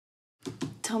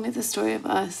tell me the story of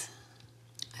us.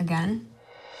 Again?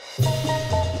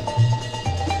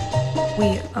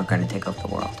 We are going to take over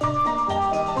the world.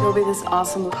 You'll be this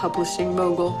awesome publishing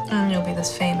mogul. And you'll be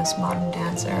this famous modern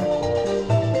dancer.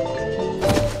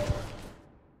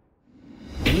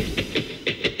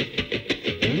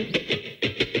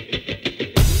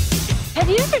 Have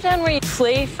you ever done where you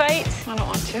play fight? I don't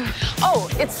want to. Oh,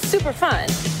 it's super fun.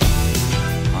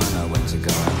 I know when to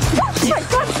go. Oh my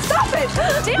God, stop it!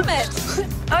 Damn it!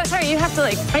 Oh, sorry, you have to,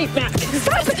 like, fight back.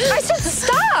 Stop it! I said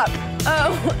stop!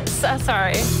 Oh,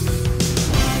 sorry.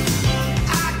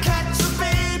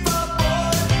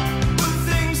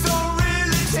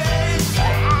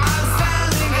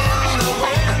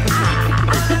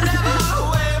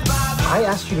 I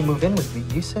asked you to move in with me.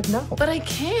 You said no. But I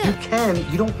can't. You can.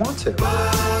 You don't want to.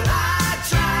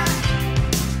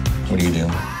 What do you do?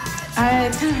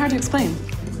 It's kind of hard to explain.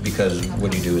 Because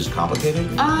what you do is complicated?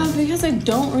 Because I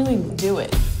don't really do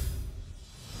it.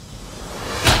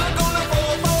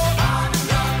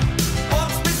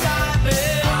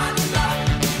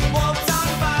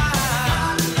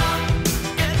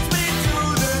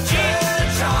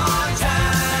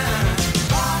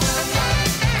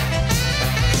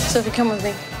 Sophie, come with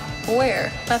me.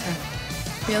 Where? Bathroom.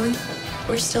 Really?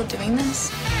 We're still doing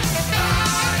this?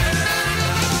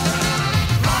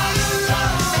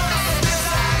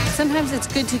 Sometimes it's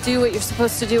good to do what you're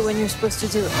supposed to do when you're supposed to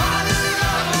do it.